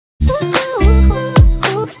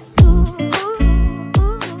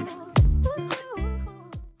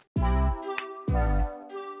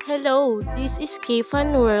This is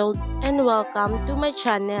K-Fun World and welcome to my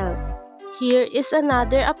channel. Here is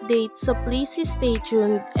another update, so please stay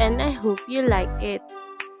tuned and I hope you like it.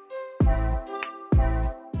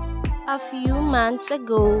 A few months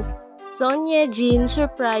ago, Ye Jin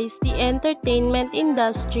surprised the entertainment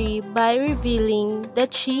industry by revealing that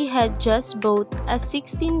she had just bought a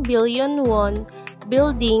 16 billion won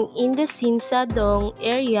building in the Sinsadong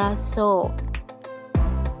area, Seoul.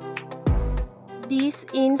 This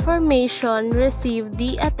information received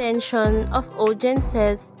the attention of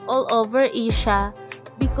audiences all over Asia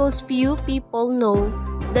because few people know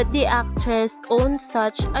that the actress owns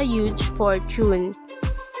such a huge fortune.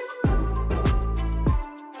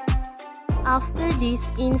 After this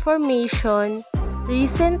information,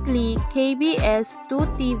 recently KBS 2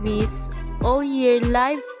 TV's all-year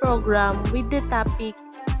live program with the topic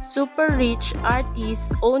Super Rich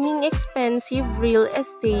Artists Owning Expensive Real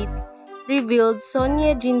Estate revealed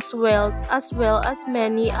Ye Jin's wealth as well as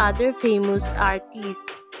many other famous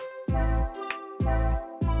artists.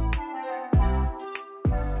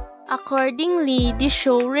 Accordingly, the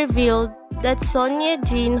show revealed that Ye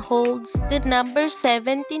Jin holds the number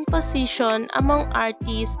 17 position among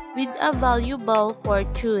artists with a valuable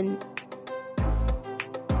fortune.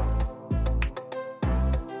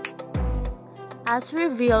 As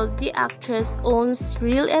revealed, the actress owns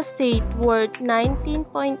real estate worth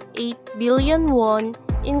 19.8 billion won,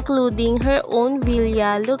 including her own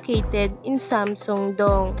villa located in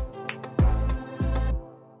Samsung-dong.